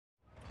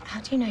How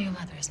do you know your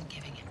mother isn't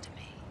giving him to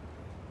me?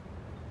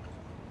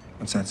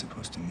 What's that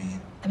supposed to mean?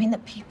 I mean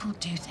that people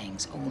do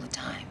things all the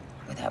time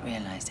without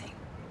realizing.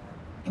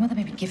 Your mother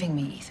may be giving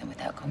me Ethan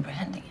without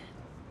comprehending it.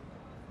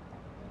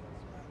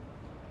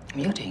 I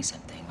mean, you're doing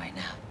something right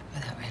now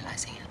without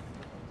realizing it.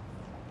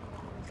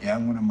 Yeah,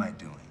 what am I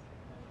doing?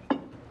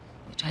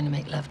 You're trying to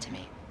make love to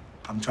me.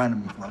 I'm trying to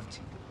make love to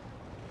you.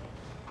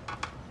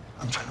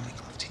 I'm trying to make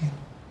love to you.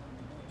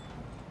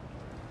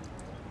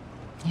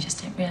 You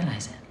just don't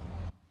realize it.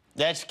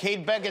 That's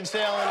Kate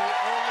Beckinsale and the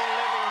only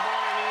living boy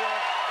in New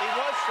York. He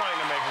was trying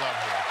to make love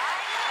to her.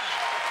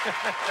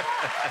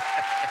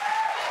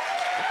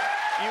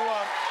 You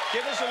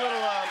give us a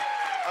little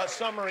a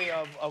summary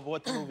of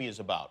what the movie is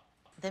about.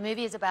 The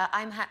movie is about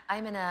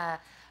I'm in a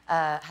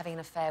having an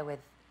affair with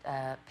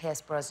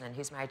Pierce Brosnan,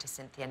 who's married to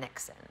Cynthia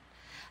Nixon,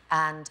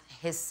 and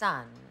his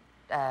son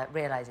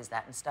realizes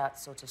that and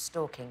starts sort of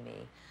stalking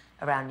me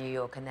around New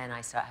York, and then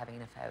I start having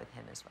an affair with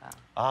him as well.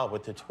 Ah,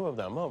 with the two of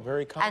them. Oh,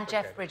 very complicated.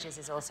 And Jeff Bridges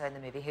is also in the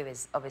movie, who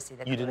is obviously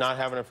the... You did not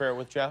have an affair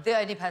with Jeff? The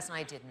only person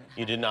I didn't.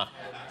 You did not.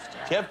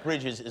 Jeff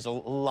Bridges is a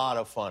lot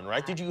of fun,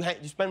 right? Did you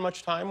spend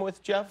much time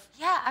with Jeff?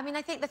 Yeah, I mean,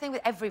 I think the thing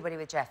with everybody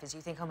with Jeff is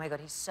you think, oh my God,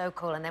 he's so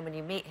cool, and then when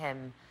you meet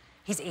him,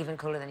 he's even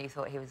cooler than you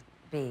thought he would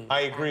be.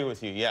 I agree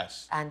with you,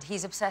 yes. And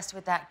he's obsessed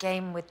with that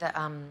game with the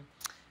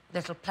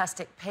little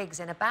plastic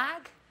pigs in a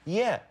bag.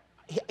 Yeah.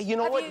 You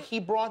know what? He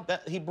brought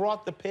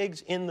the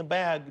pigs in the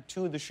bag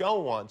to the show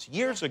once,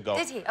 years ago.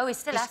 Did he? Oh, he's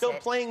still at it. He's still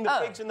playing the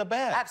pigs in the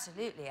bag.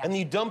 Absolutely. And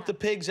you dump the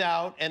pigs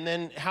out, and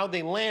then how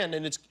they land,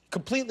 and it's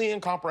completely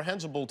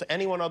incomprehensible to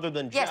anyone other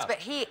than Jeff. Yes, but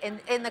he,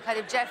 in the kind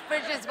of Jeff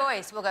Bridges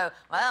voice, will go,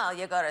 well,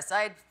 you got a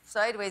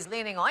sideways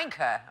leaning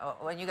oinker.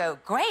 Or, and you go,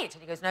 great.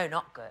 And he goes, no,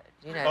 not good.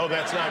 You know? Oh,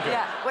 that's not good.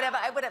 Yeah, whatever.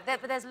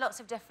 But there's lots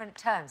of different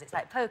terms. It's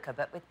like poker,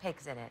 but with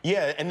pigs in it.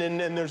 Yeah, and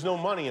then there's no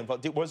money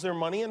involved. Was there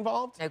money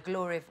involved? No,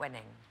 glory of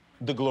winning.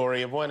 The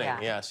glory of winning,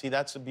 yeah. See,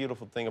 that's the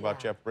beautiful thing about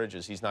Jeff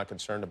Bridges. He's not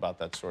concerned about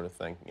that sort of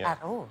thing. Yeah.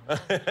 At all.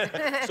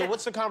 So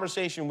what's the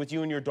conversation with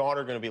you and your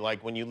daughter going to be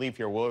like when you leave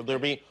here? Will there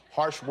be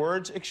harsh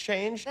words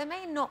exchanged? There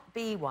may not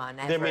be one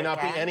ever There may not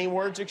again. be any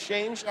words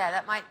exchanged? Yeah,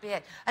 that might be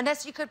it.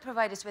 Unless you could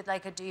provide us with,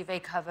 like, a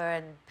duvet cover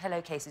and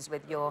pillowcases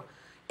with your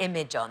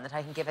image on that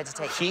I can give her to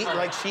take.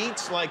 Like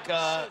sheets? Like,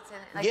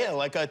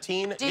 like a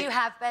teen... Do you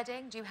have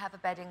bedding? Do you have a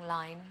bedding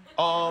line?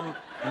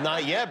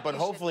 Not yet, but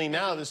hopefully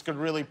now this could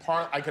really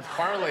I could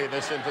parlay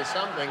this into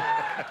something.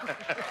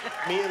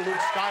 Me and Luke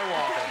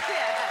Skywalker.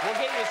 Yeah. We'll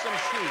get you some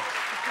sheets.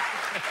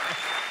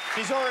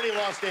 She's already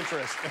lost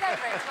interest.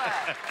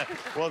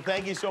 Well,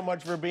 thank you so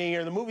much for being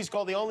here. The movie's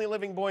called The Only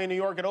Living Boy in New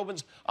York. It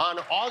opens on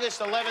August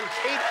 11th.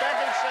 Kate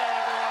Beckinsale,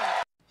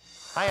 everyone.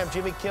 Hi, I'm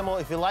Jimmy Kimmel.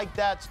 If you like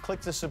that,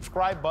 click the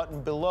subscribe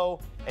button below,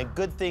 and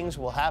good things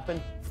will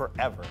happen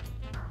forever.